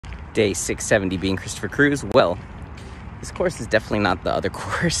Day 670 being Christopher Cruise. Well, this course is definitely not the other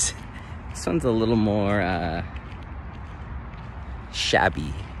course. This one's a little more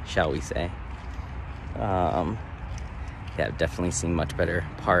shabby, shall we say. Yeah, I've definitely seen much better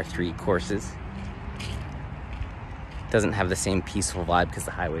par 3 courses. Doesn't have the same peaceful vibe because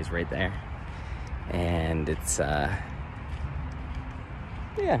the highway's right there. And it's, yeah,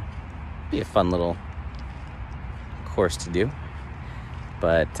 be a fun little course to do.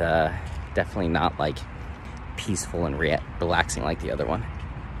 But definitely not like peaceful and relaxing like the other one.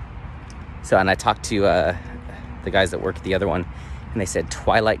 So, and I talked to the guys that work at the other one, and they said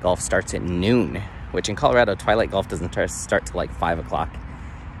Twilight Golf starts at noon, which in Colorado, Twilight Golf doesn't start till like 5 o'clock.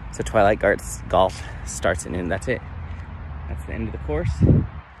 So Twilight Golf starts at noon. That's it. That's the end of the course,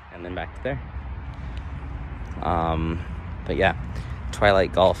 and then back to there. But yeah,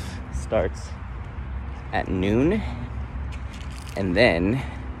 Twilight Golf starts at noon. And then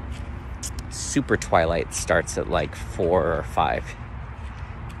Super Twilight starts at like 4 or 5,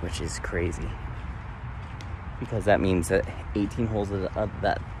 which is crazy. Because that means that 18 holes at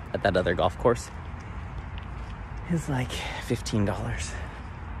that other golf course is like $15.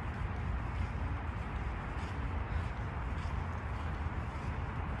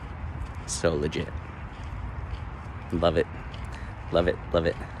 So legit. Love it. Love it, love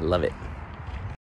it, love it.